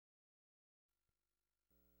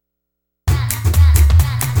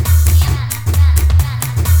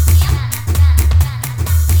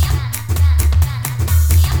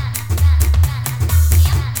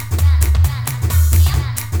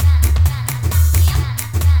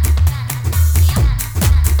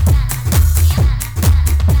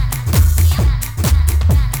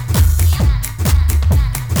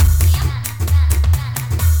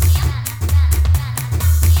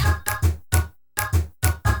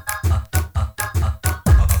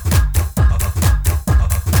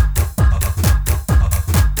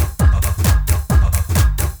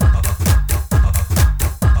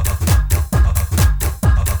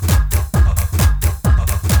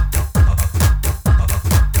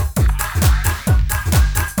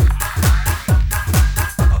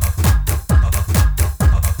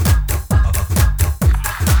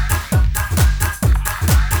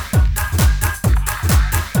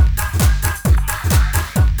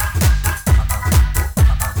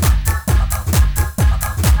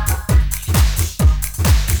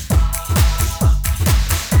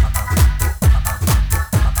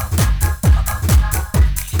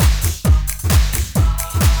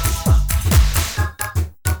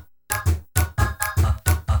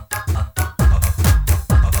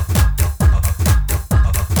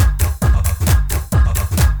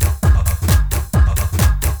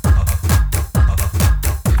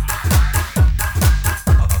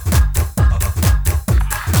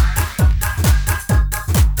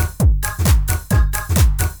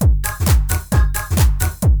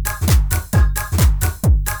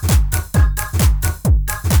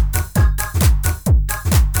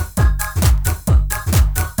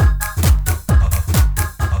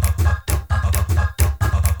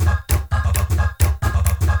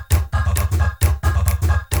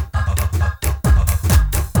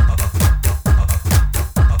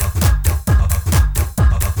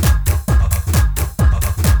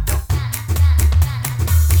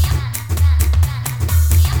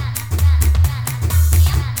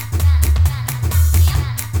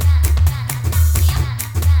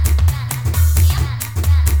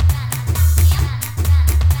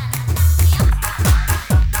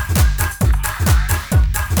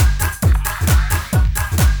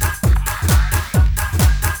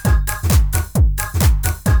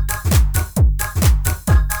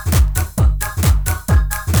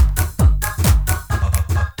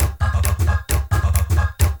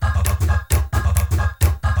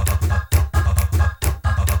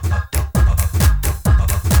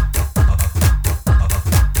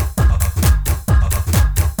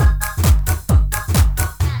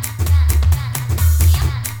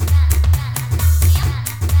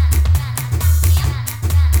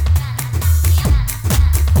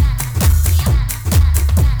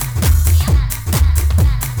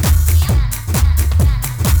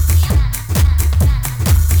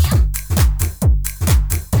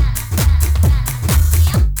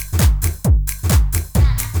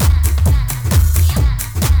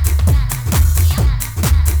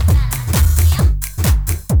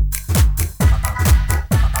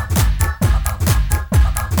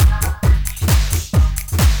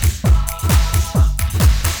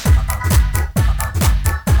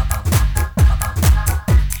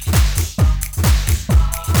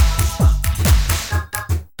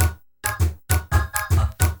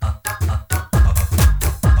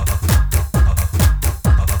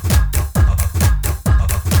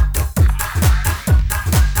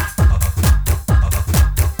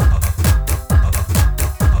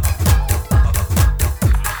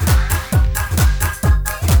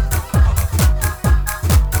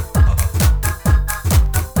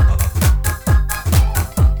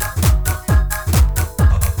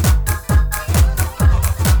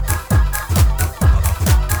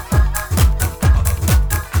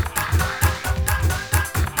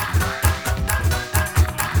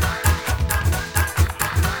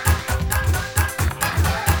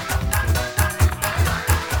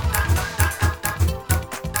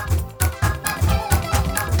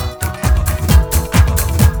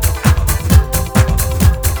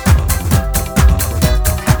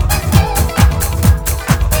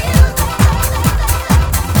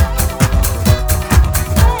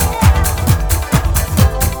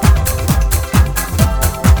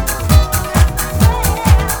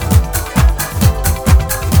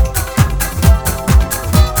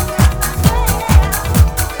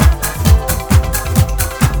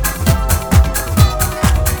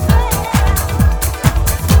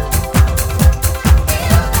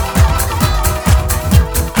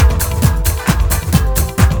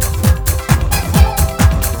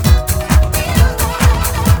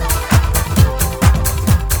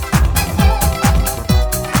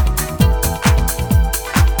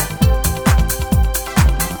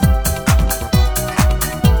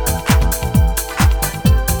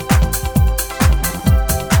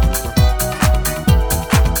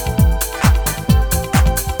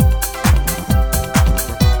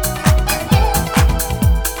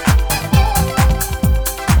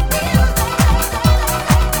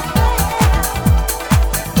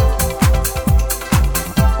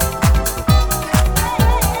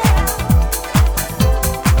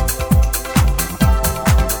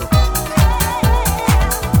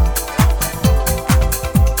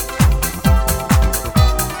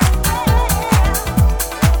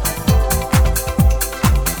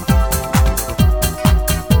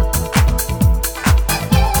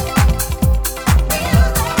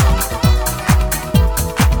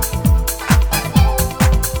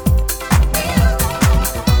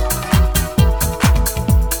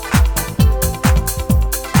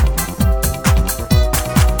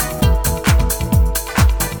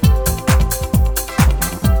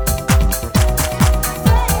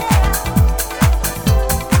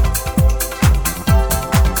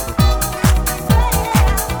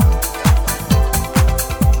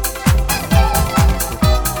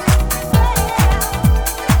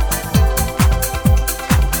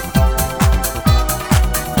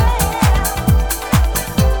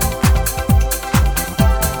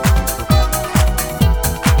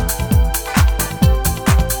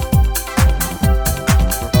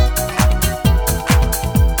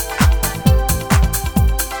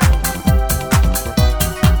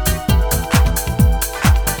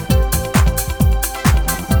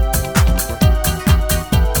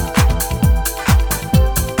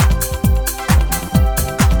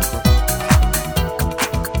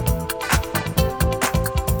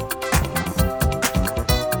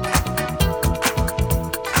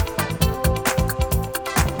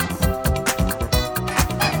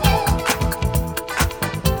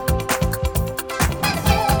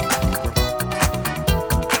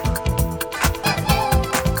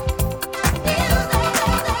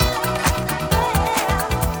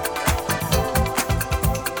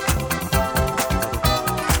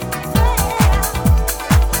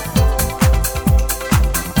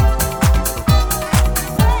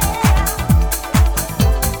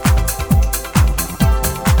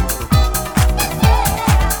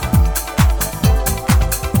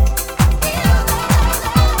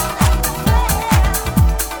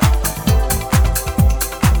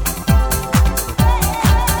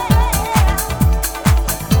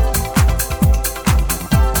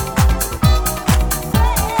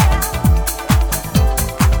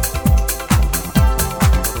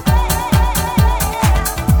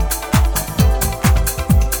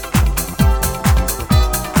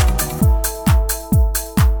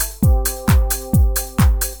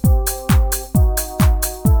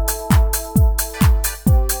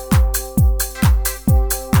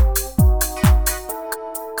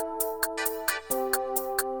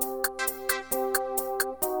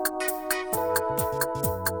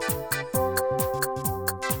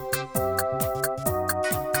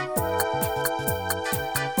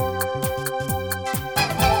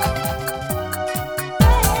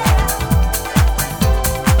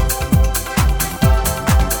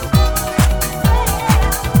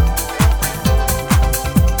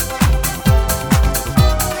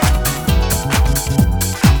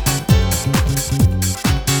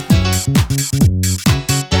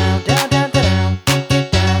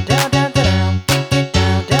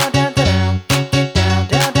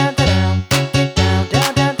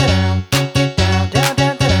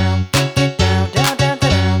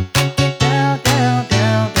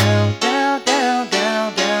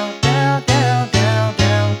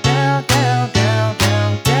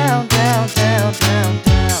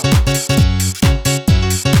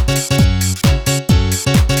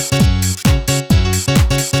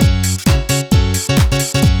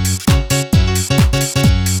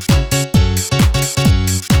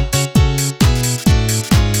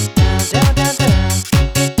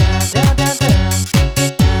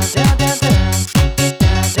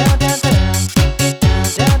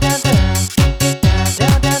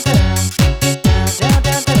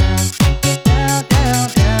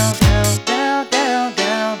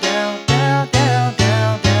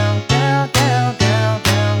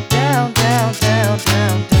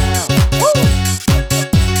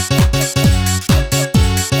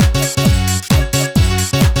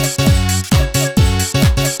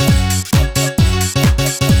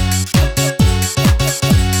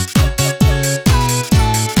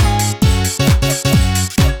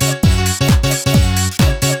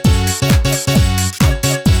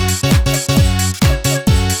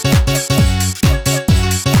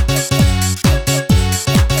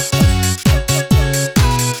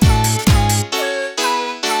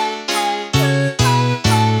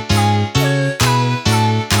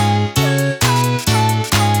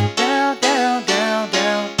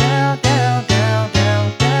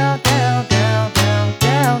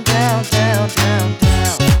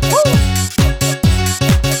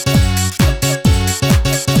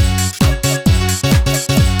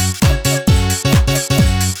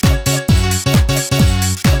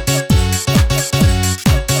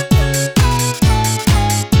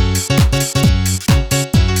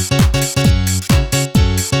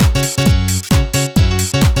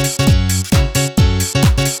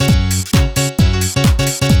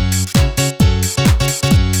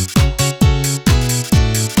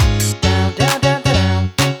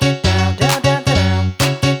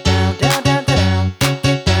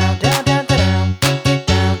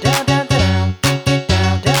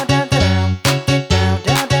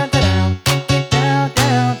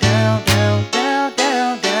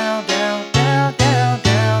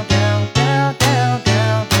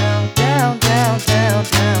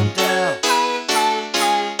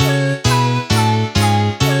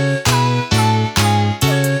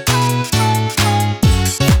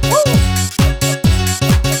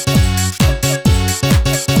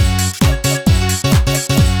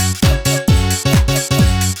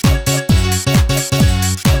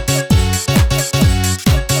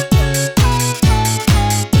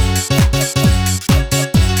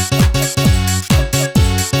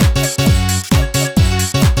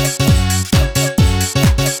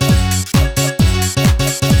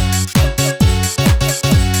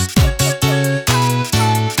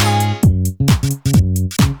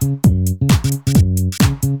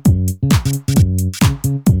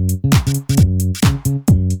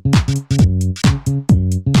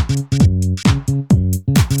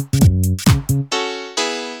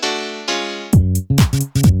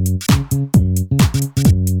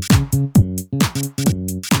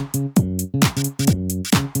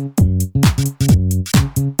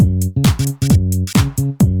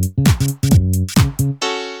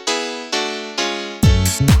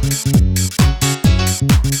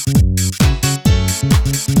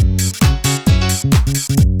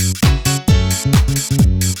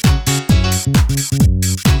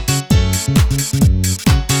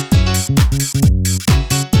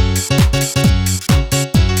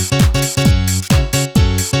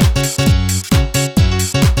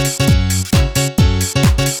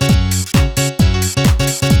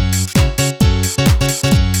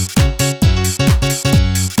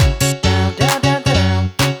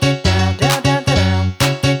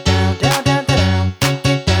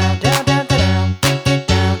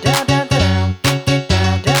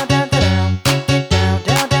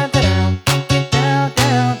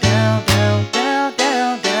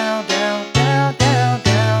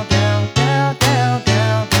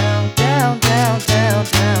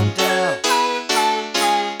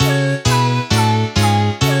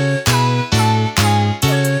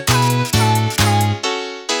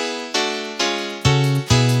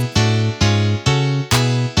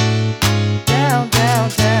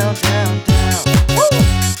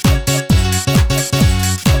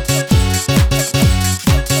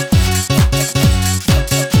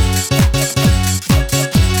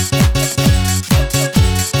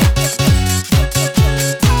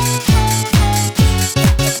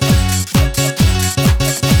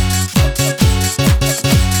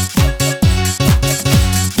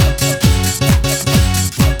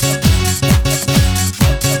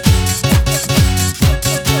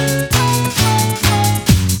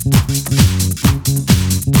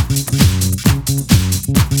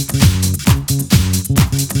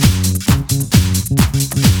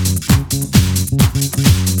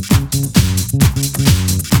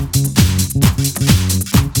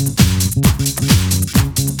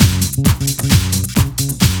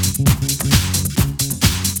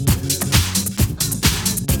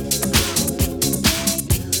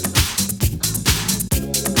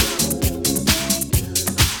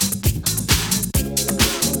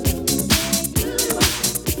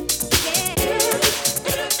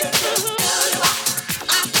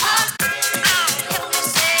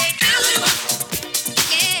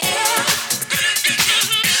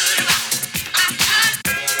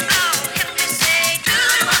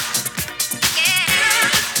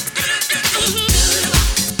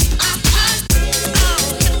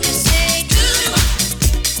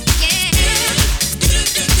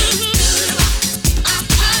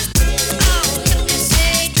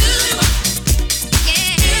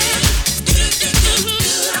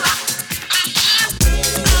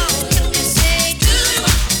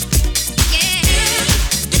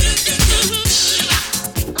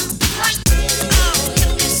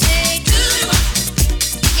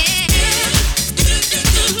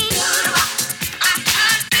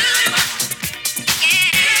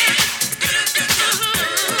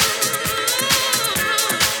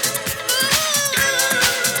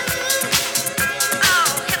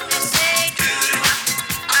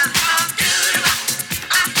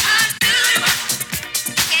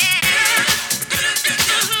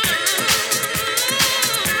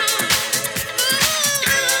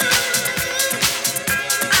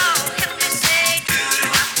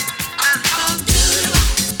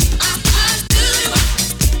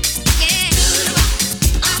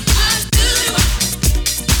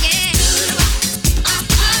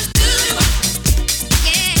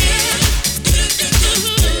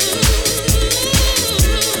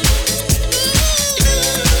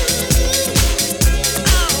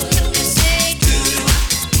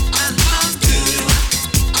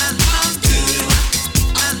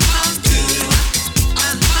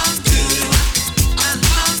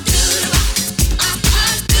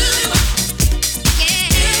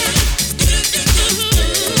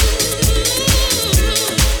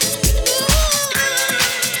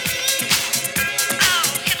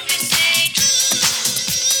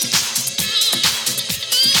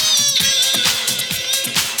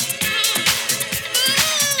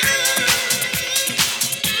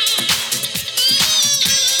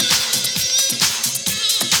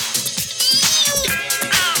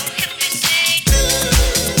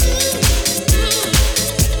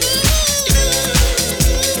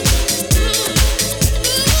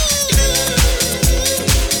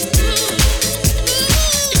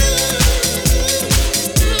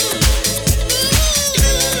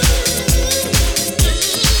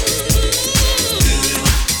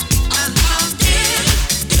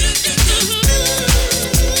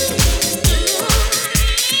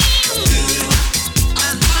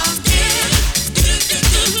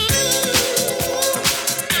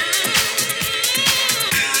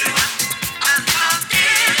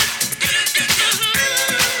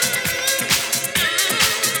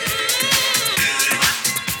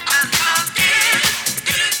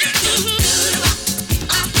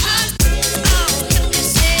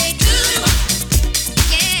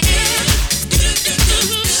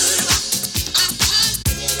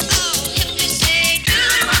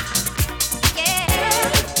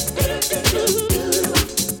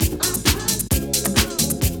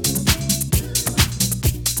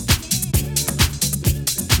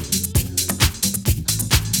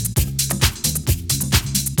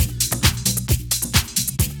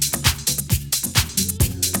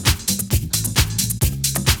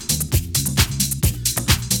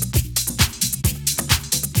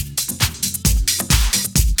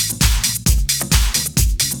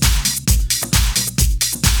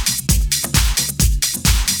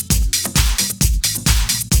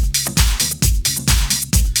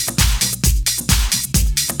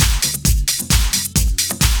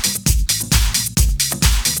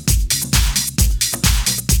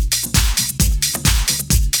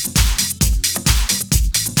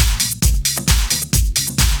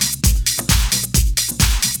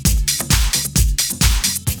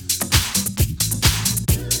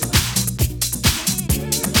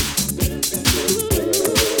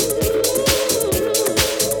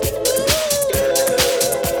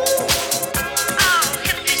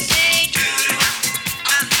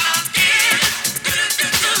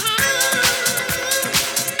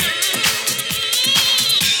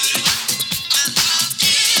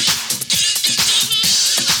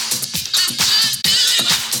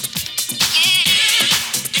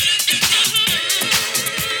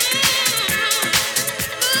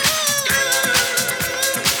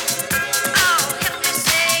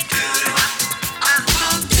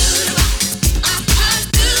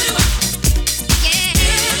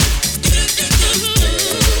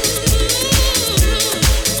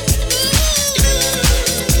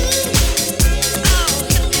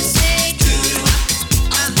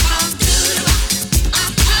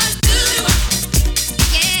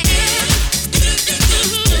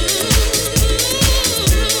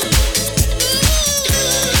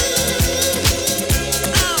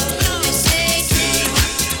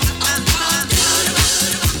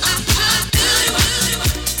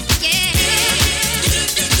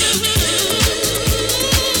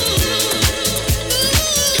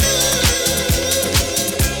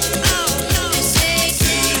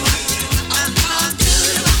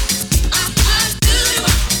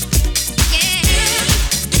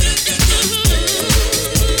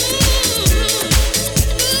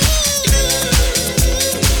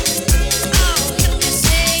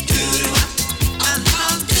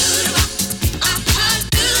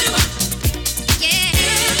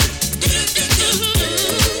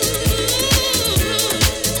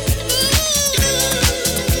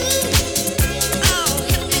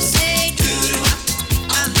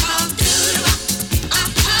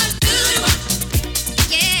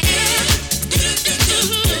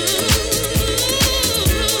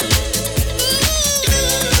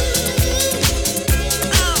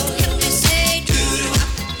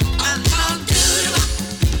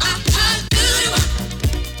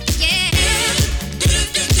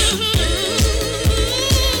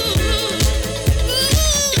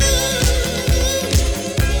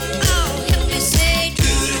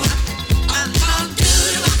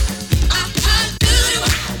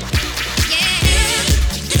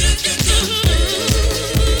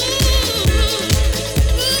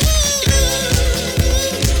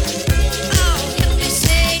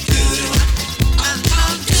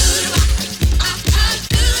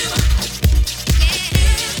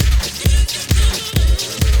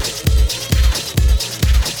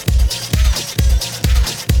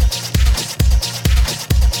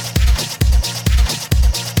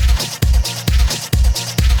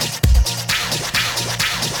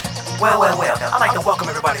Well, I'd like to welcome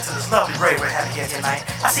everybody to this lovely rave we're having here tonight.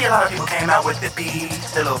 I see a lot of people came out with their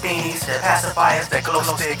beads, their little beanies, their pacifiers, their glow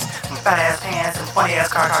sticks, some fat ass pants, and funny ass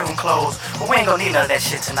cartoon clothes, but we ain't gonna need none of that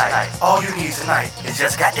shit tonight. All you need tonight is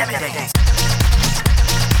just goddamn it dance.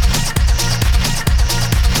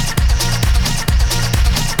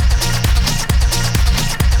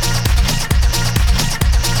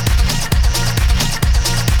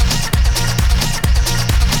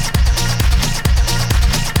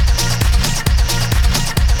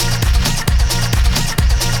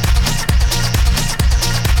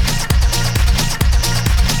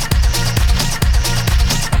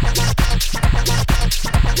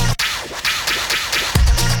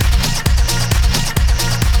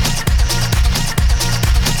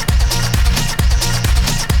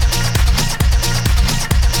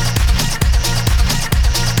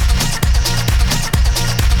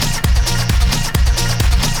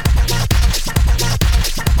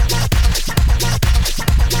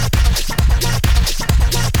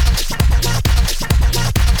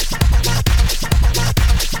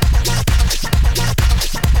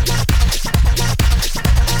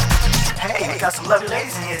 Got some lovely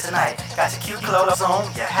ladies in here tonight. Got your cute clothes on,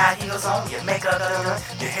 your high heels on, your makeup done,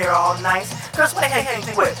 your hair all nice. Girls, what the heck you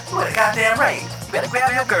think with? You better goddamn rain. You better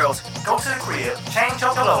grab your girls, go to the crib, change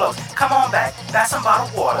your clothes, come on back, buy some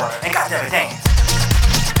bottled water, and goddamn it dance.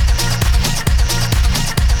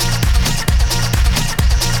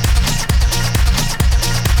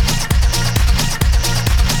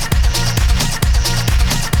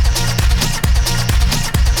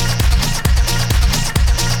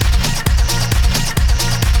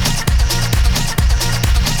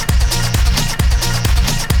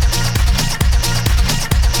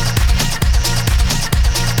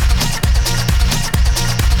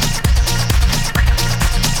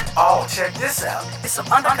 Check this out. It's some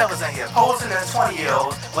undercovers in here posing as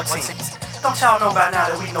 20-year-olds or teens. Don't y'all know by now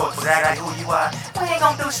that we know exactly who you are? We ain't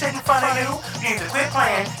gonna do shit in front of you. You need to quit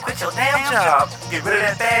playing, quit your damn job, get rid of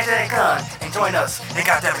that badge and that gun, and join us and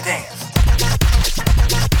goddamn it dance.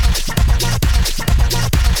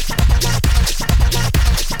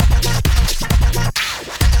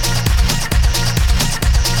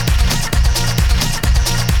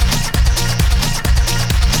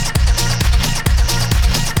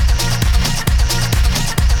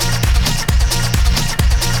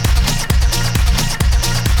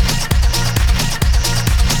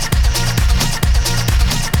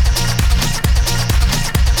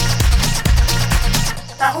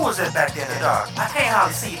 Who is that back there in the dark? I can't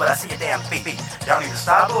hardly see, but I see your damn feet. Y'all need to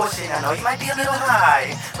stop bullshitting. I know you might be a little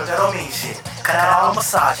high, but that don't mean shit. Cut out all the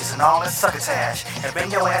massages and all that succotash and bring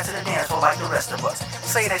your ass to the dance floor like the rest of us.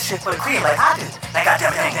 Say that shit for the cream like I do. Now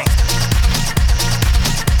goddamn it, dang.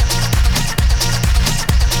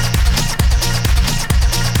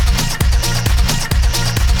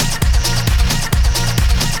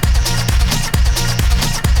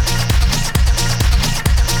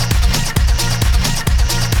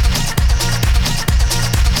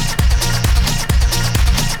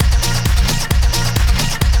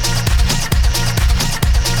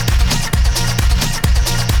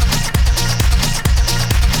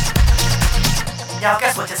 Y'all,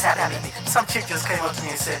 guess what just happened to me? Some chick just came up to me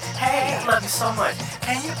and said, "Hey, I love you so much.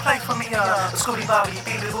 Can you play for me Scooty Bobbity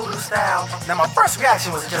Beeby Boodoo style?" Now my first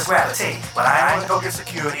reaction was to just gravitate, but I ain't gonna go get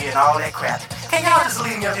security and all that crap. Can y'all just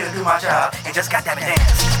leave me up here to do my job and just goddamn it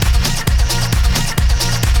dance?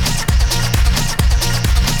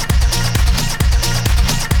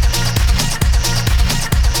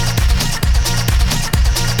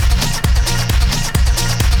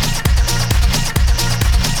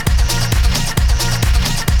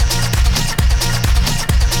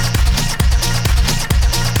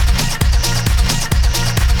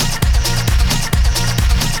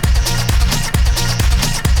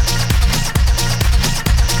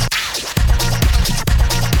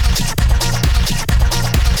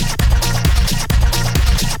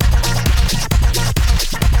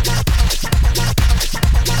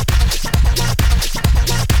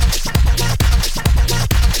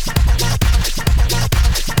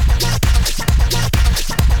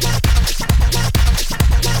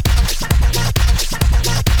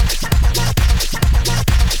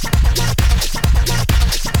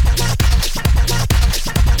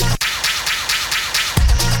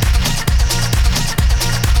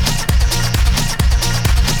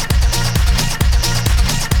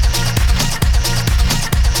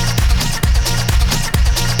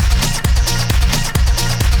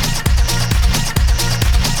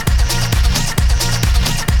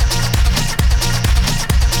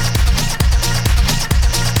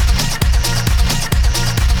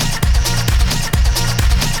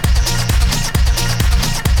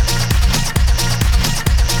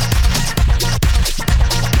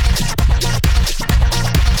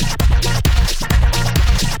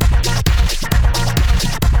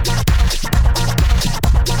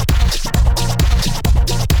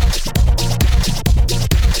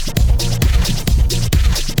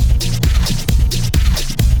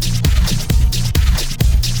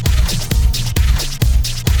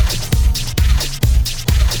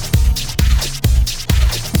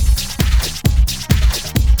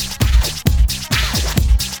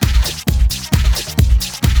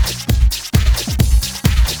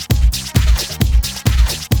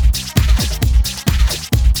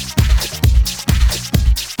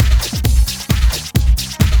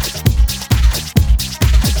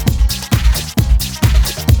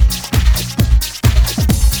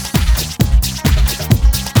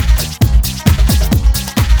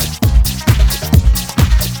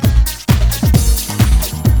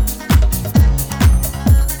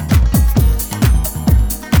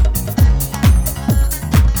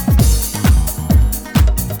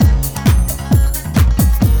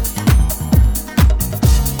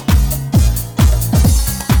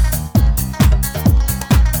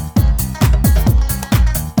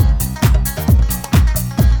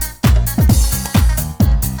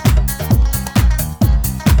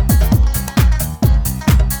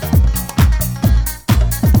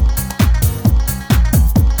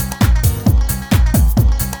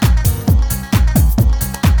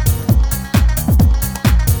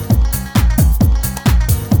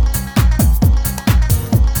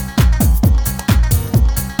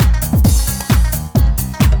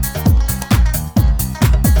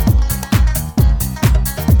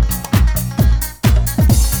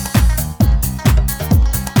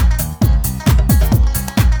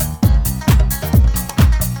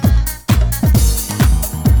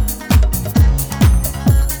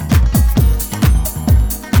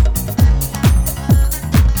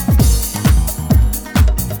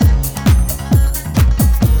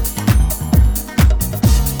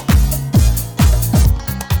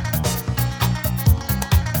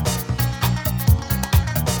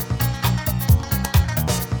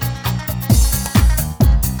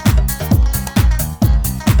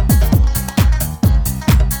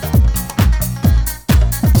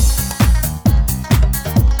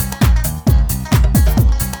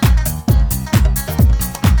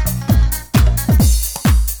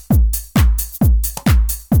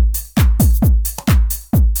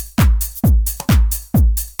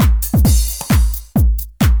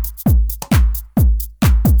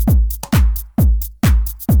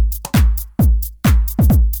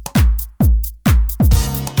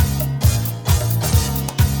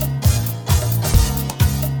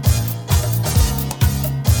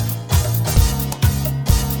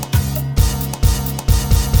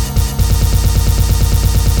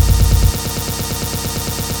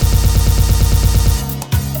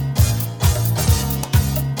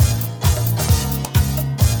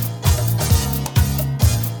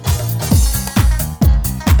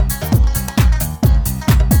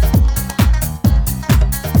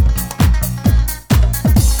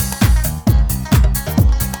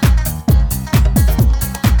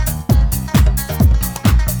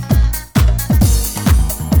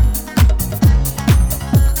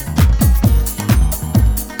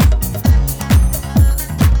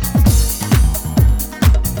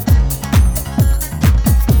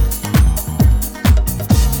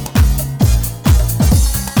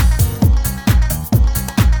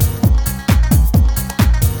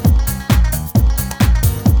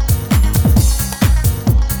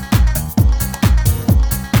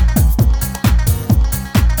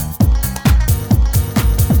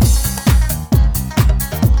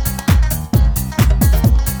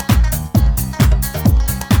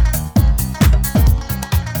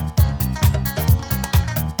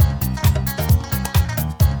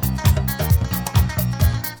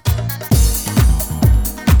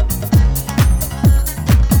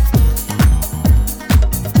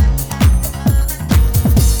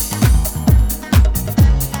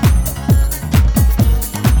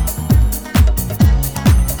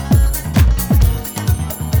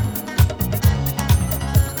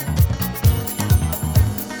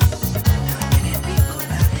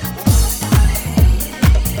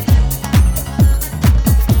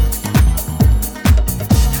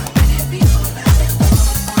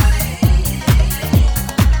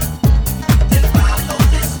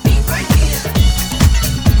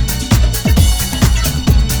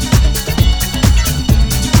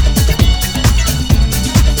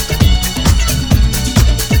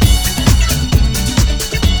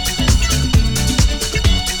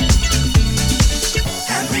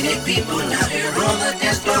 many people out here on the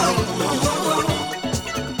dance floor?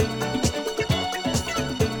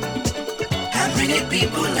 How many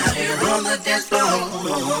people out here on the dance floor?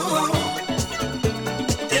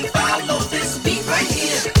 Then follow this beat right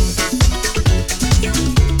here.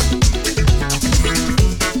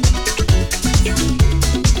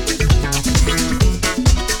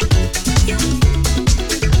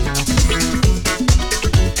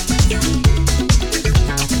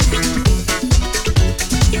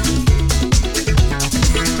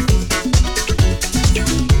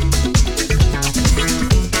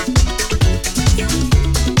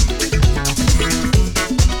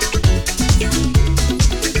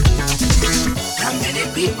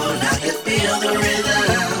 People out here feel the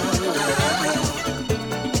rhythm.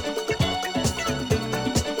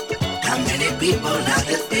 How many people out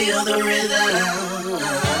here feel the rhythm?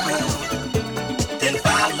 Then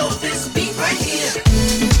follow this beat right here.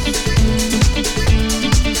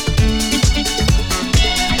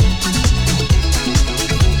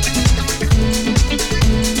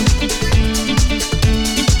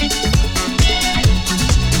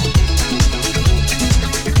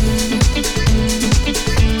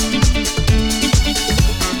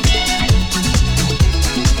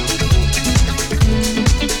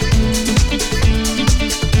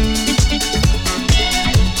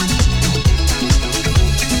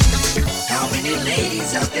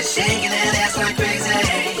 Shaking that ass like crazy.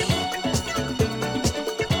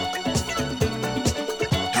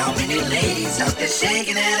 How many ladies out there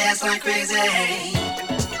shaking that ass like crazy?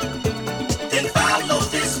 Then follow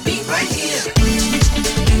this beat right here.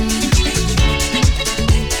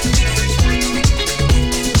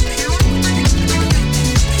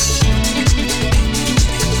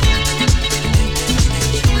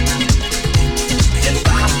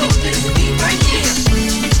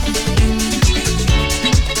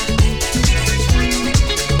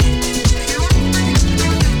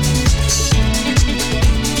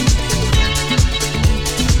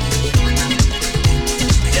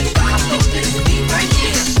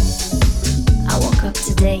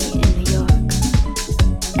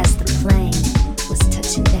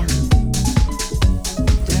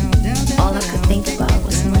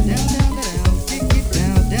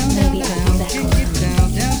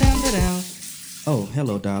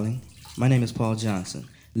 Hello, darling. My name is Paul Johnson.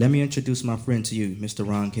 Let me introduce my friend to you, Mr.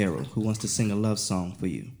 Ron Carrol, who wants to sing a love song for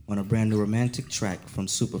you on a brand new romantic track from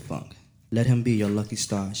Superfunk. Let him be your lucky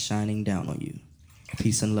star shining down on you.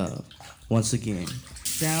 Peace and love. Once again.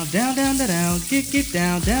 Down, down, down, down, down, get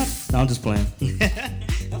down, down. No, I'm just playing.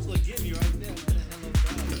 That's what get me right there.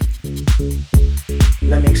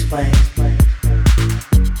 Let me explain.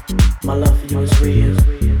 My love for you is real.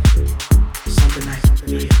 Something I can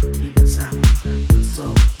feel deep inside my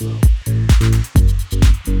soul.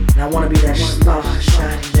 And I wanna be that star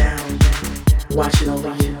shining down, watching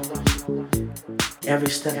over you every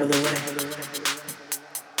step of the way.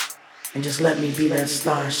 And just let me be that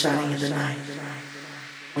star shining in the night.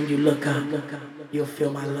 When you look up, you'll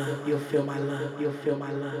feel my love, you'll feel my love, you'll feel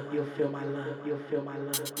my love, you'll feel my love, you'll feel my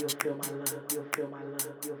love, you'll feel my love, you'll feel my love,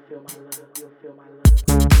 you'll feel my love, you'll feel my love.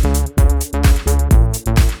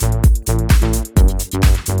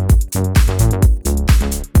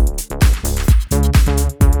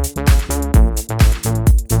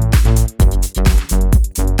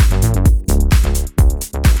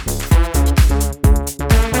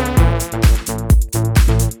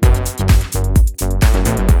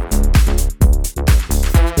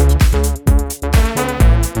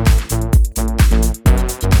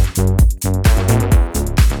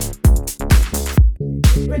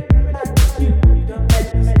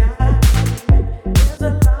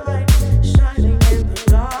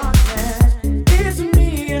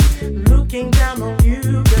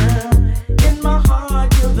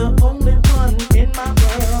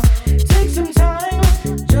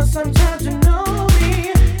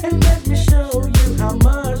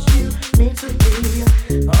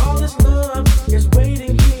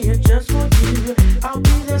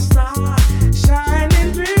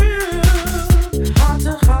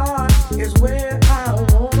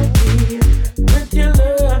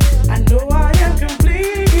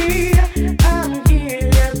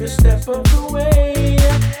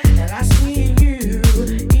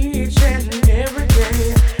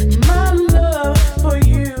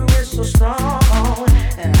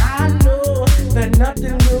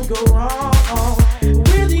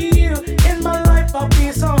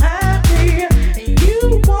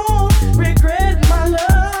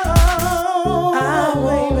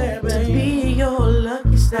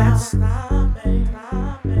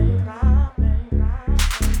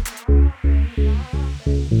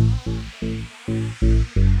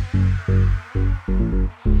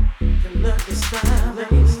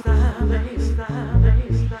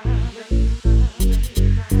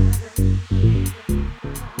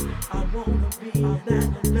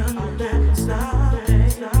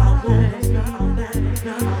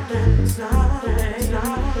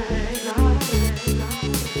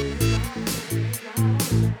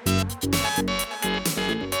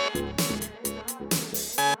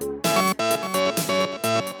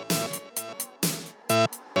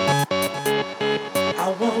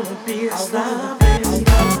 be a star, baby.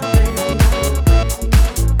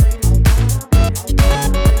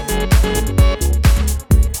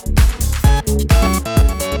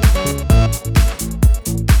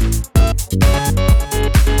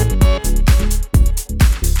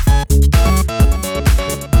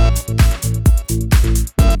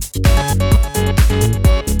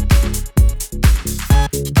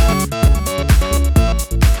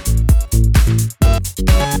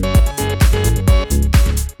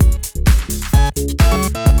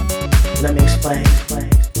 Let me explain.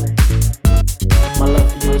 My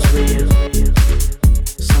love for you is real.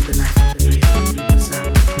 Something I can feel deep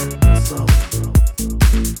inside my soul.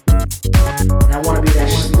 And I wanna be that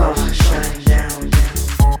star shining down,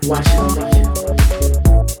 watching over you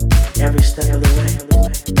every step of the way.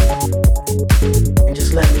 And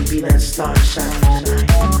just let me be that star shining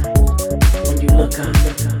tonight. When you look up,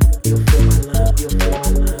 you'll feel my love. You'll feel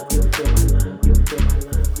my love. You'll feel my love. You'll feel my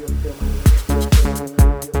love. You'll feel my love.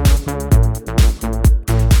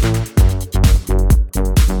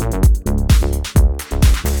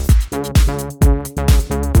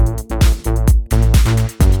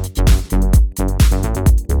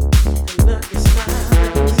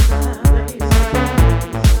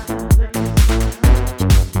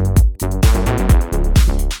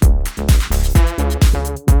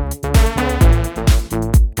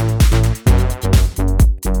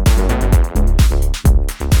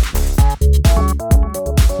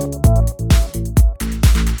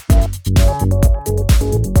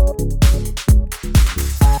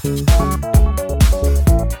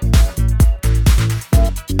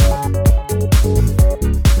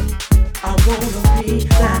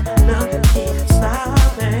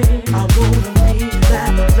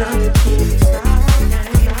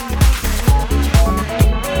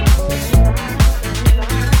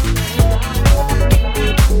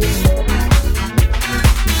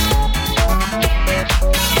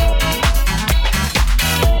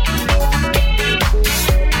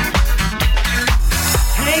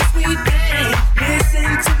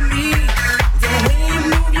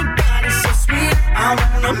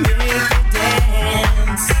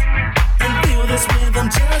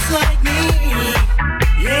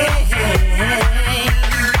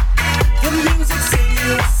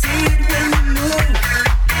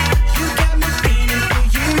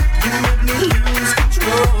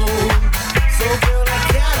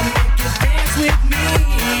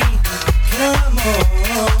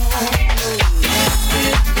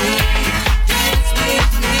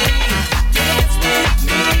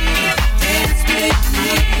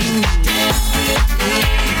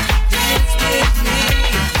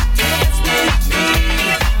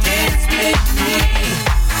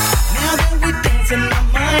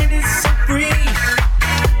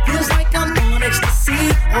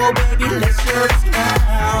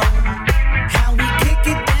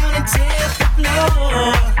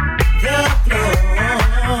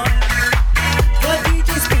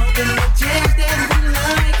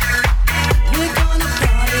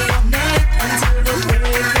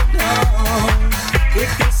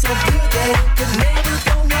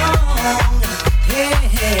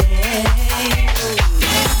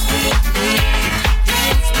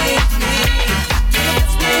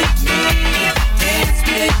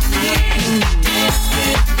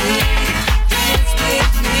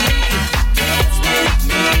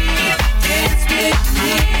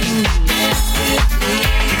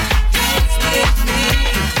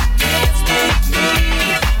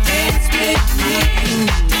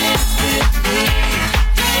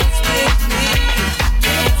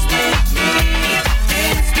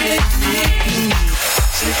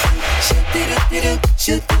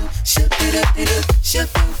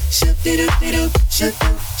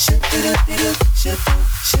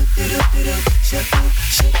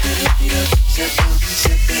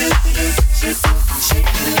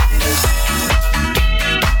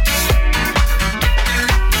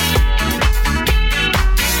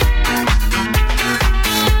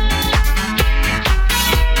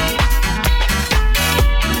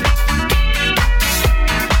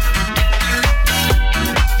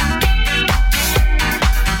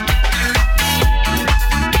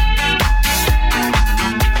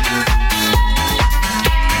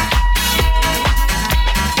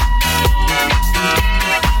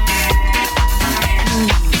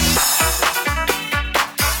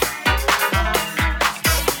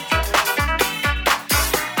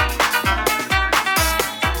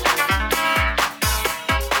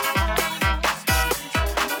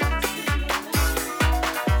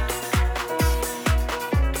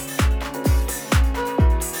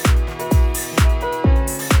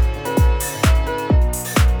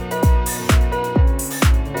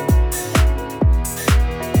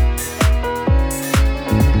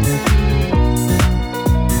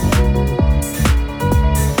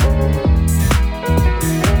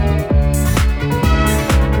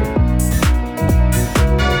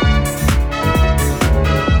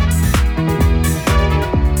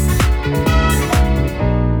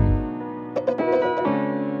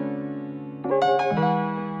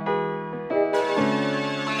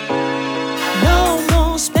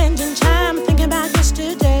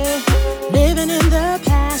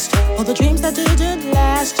 that didn't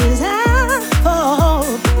last is I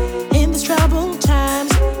hope in these troubled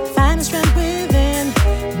times, find strength within.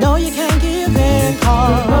 No, you can't give in,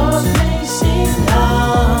 cause the road may seem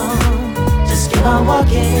long. Just keep on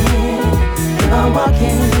walking, keep on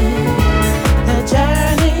walking. The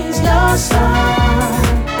journey's your song.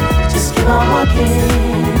 Just keep on walking,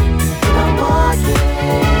 keep on walking.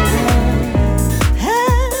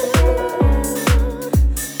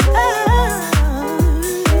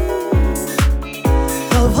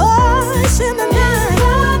 In the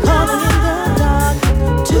night, calling in the dark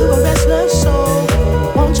to a restless soul.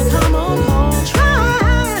 Won't you come on home?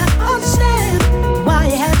 Try understand why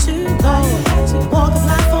you had to go. Walk of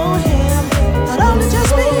life for him that only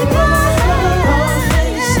just begun.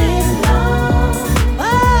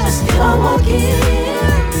 Just keep on walking,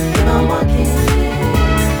 keep on walking.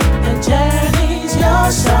 The journey's your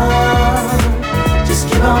song. Just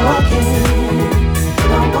keep on walking,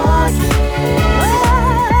 keep on walking.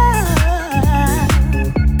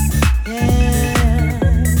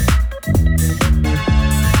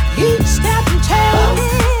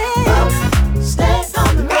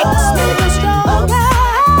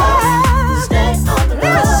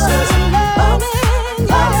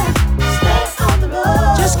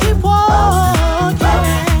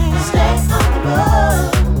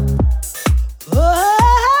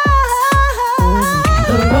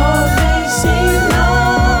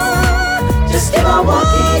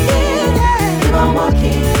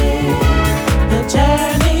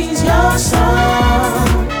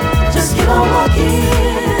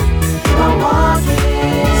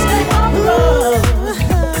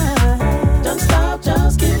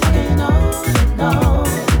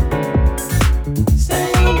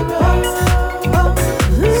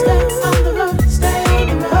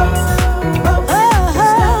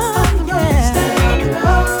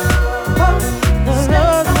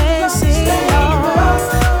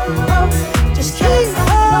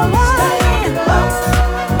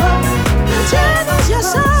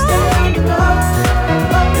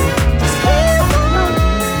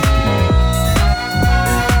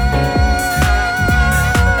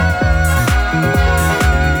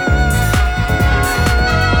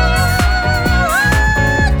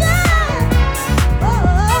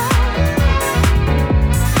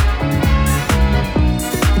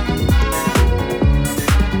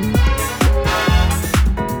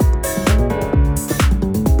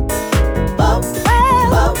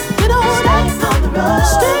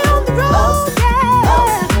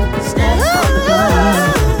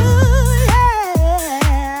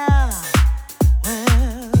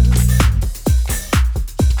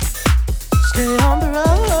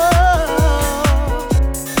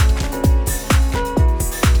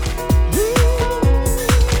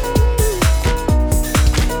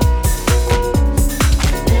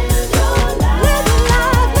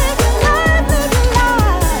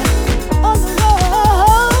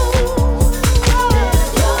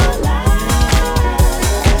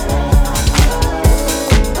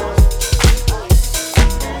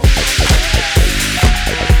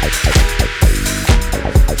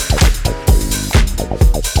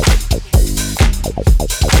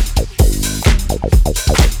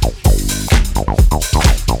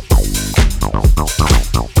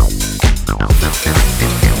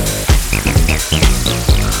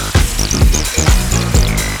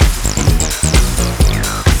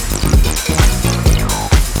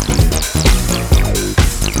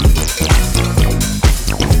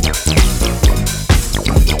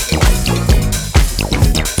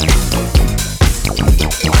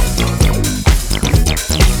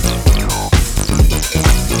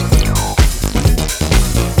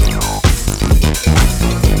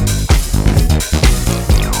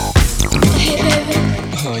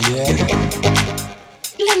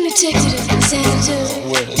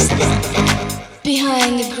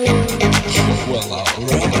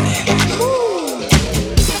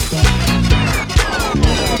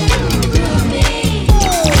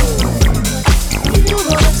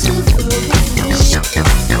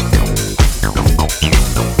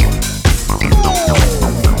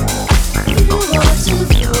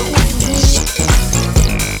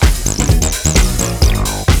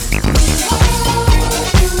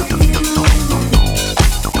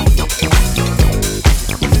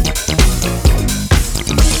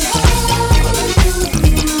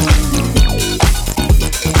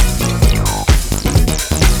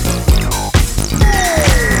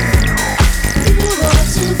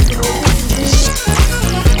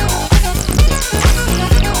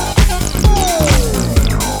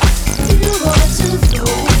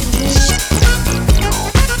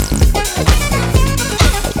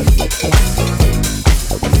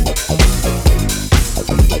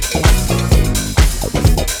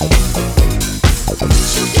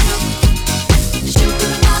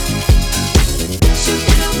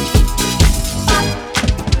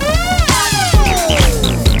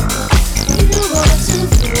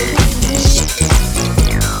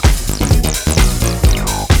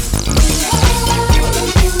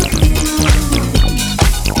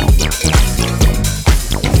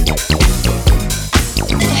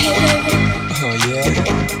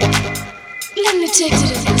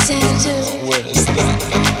 Santa. Where is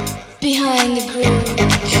that? Behind the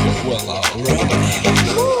groove. Well, alright.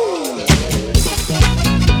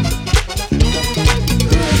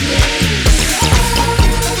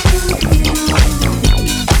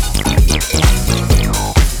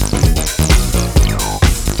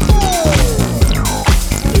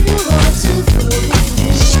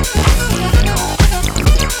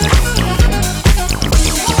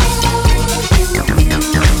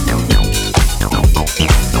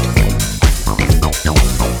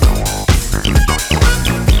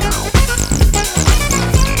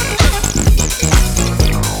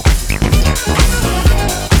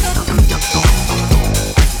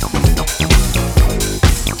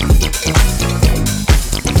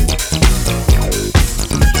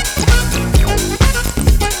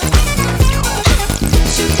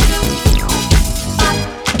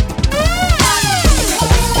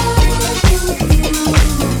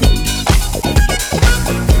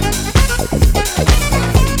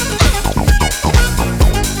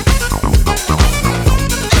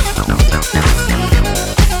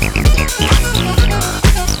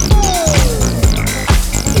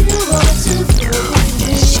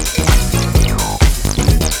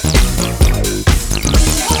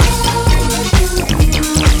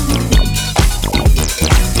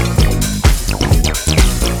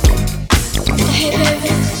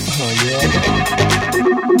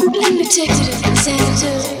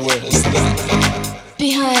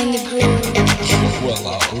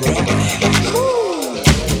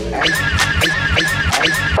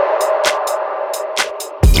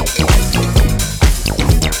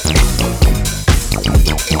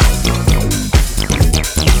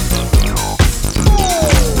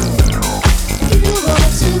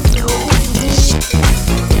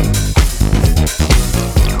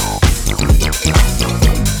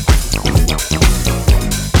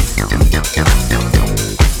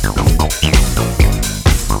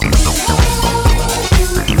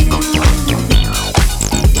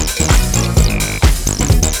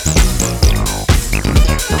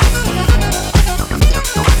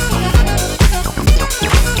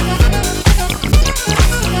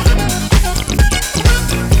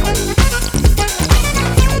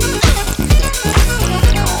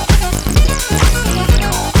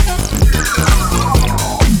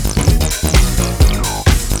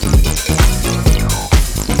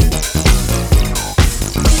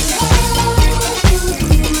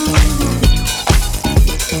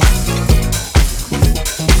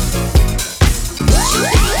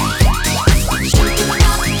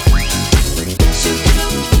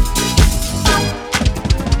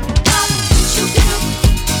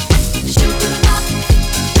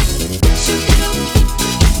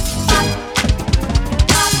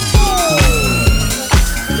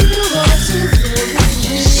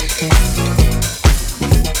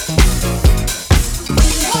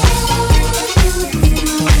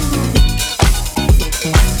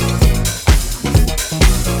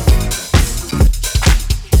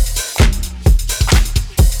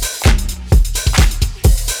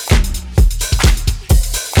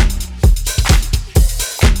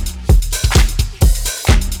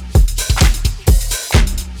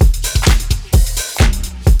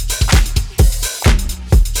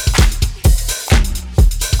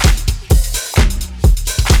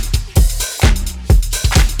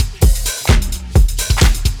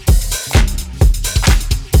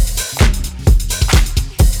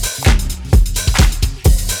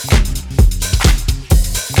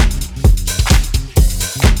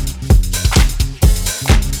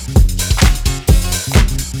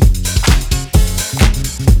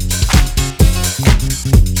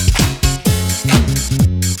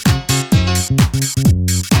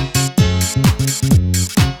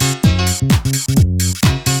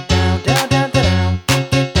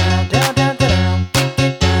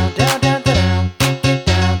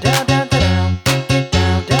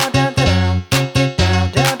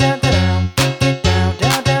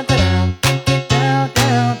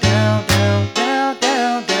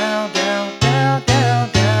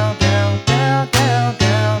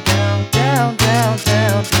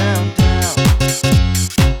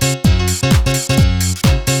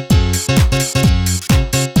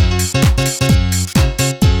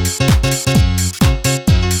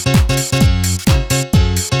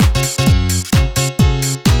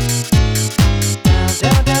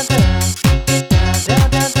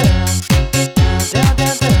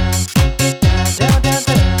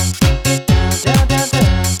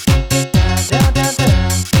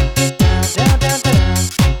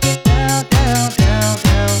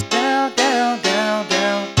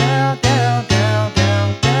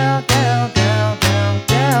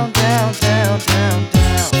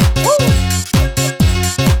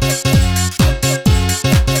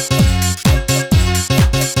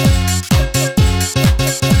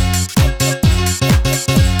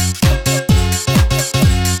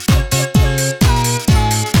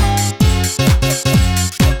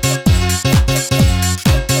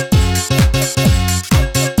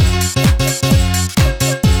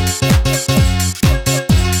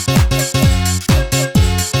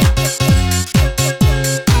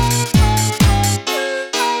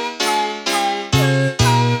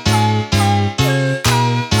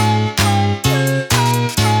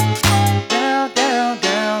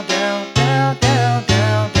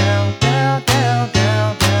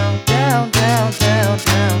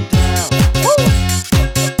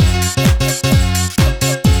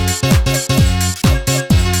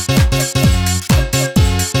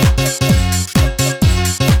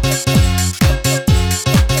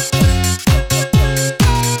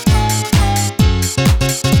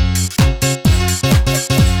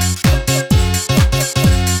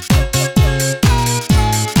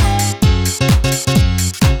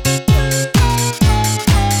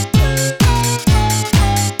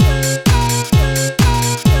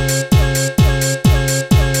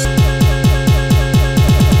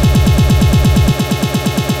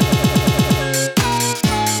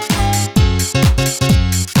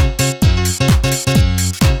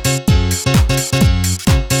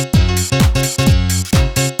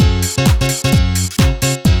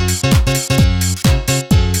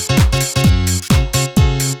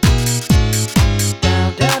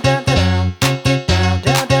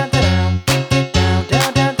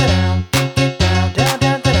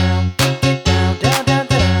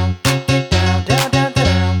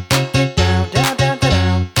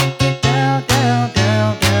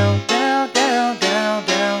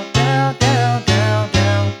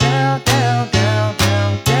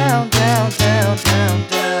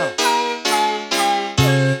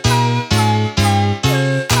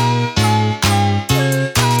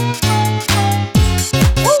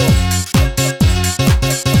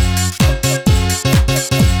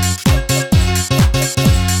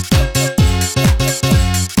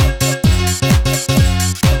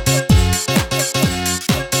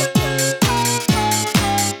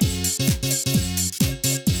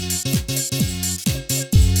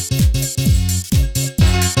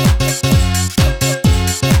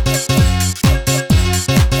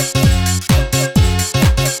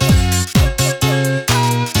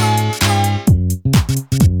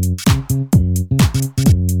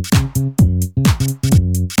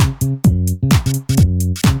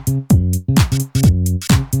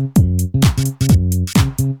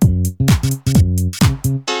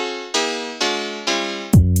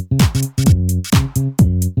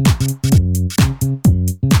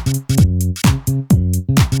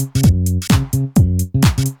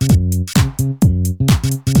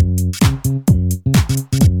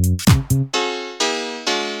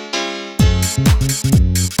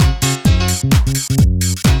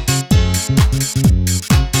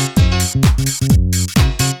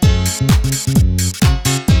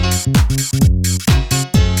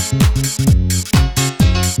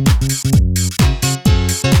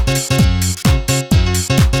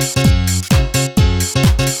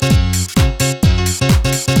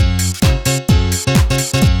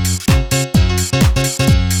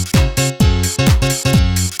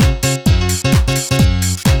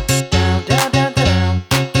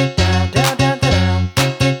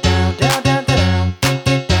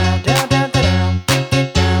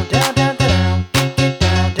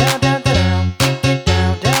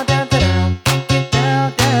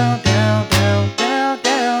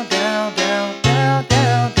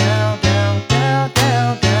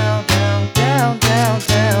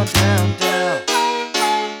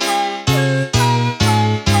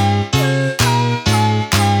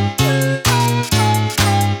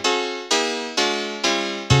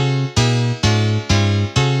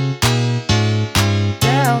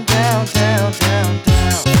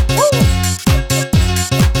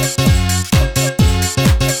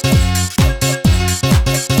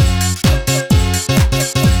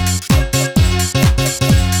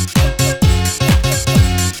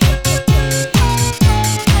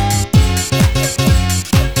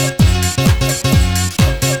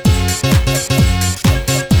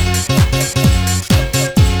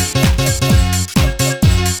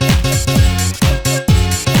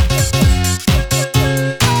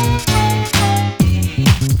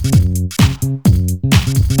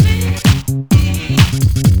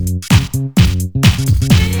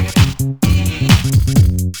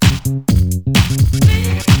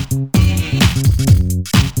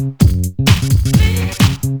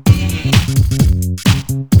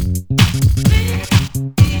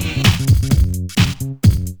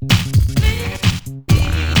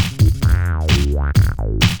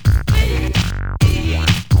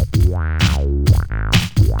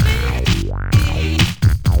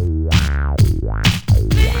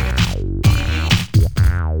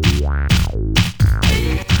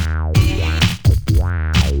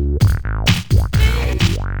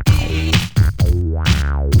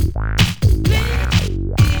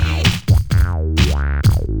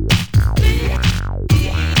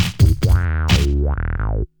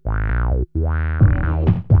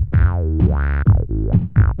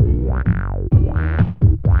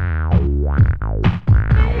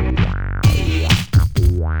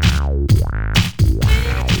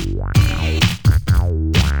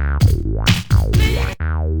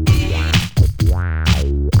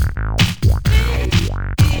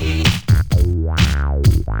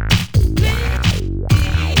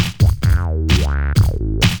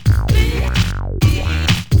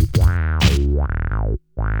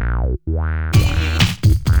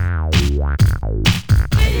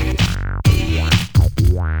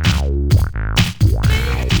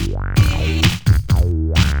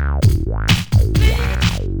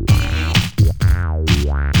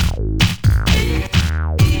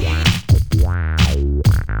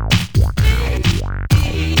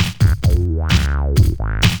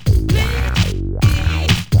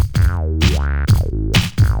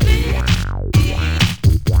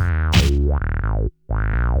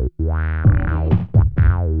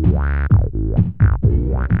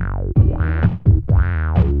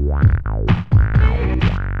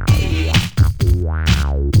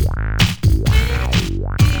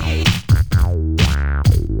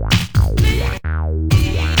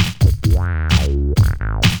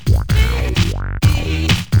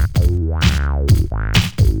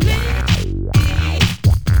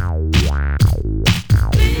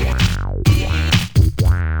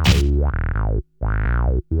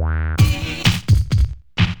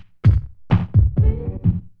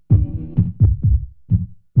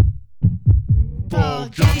 Paul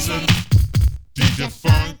Johnson, DJ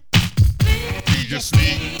Funk, DJ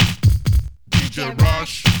Sneak, DJ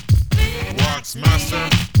Rush, Wax Master,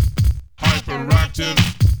 Hyperactive,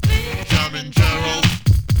 Jamin Gerald,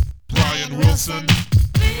 Brian Wilson,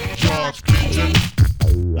 George Clinton,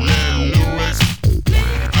 Len Lewis,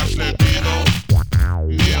 Ashley Beadle,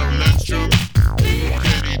 Neil Lindstrom,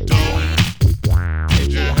 Kenny Doe,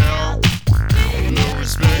 DJ Hell,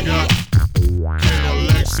 Louis Vega, K.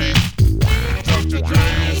 Alexi, Dr. Dre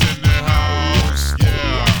is in the house,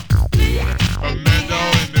 yeah. Amendo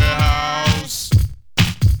in the house,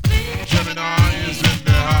 Gemini is in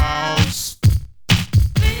the house,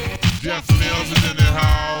 Jeff Mills is in the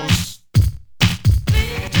house,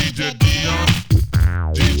 DJ Dion,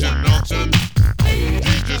 DJ Milton,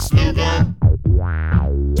 DJ Slugo,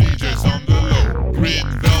 DJ's on the low, Green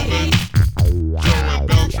Velvet, Joey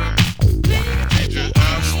Beltran, DJ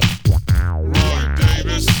Ash, Roy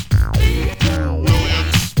Davis, Drew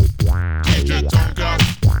Williams, DJ Tonka,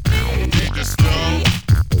 DJ Snow,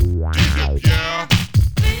 DJ Pierre,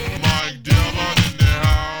 Mike Dillon in the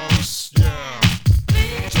house, yeah.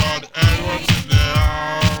 Todd Edwards in the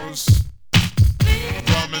house,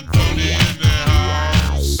 Ramen Tony in the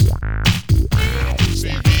house,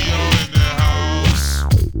 CVO in the house,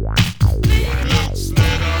 Luke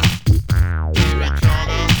Slater, Derek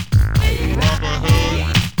Carter, Robert Hood,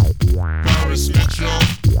 Paris Mitchell,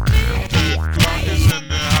 Dave Clark is in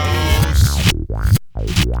the house,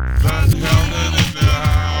 Van Helden in the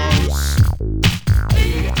house,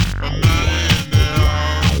 Amanda in the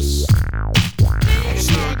house,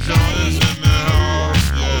 Sir John is in the house,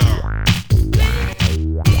 yeah.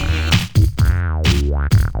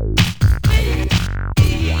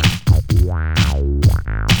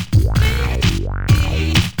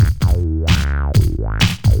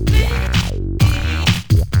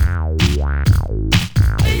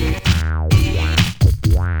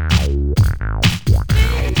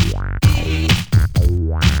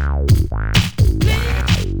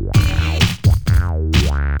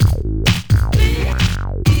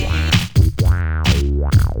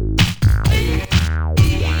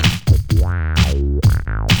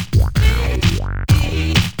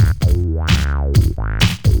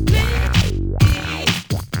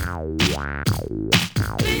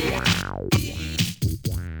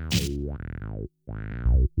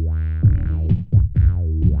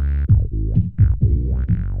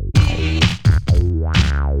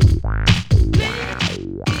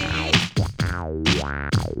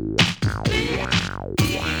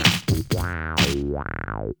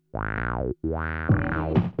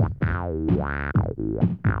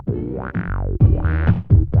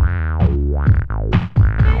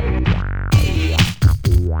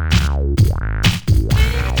 Wow.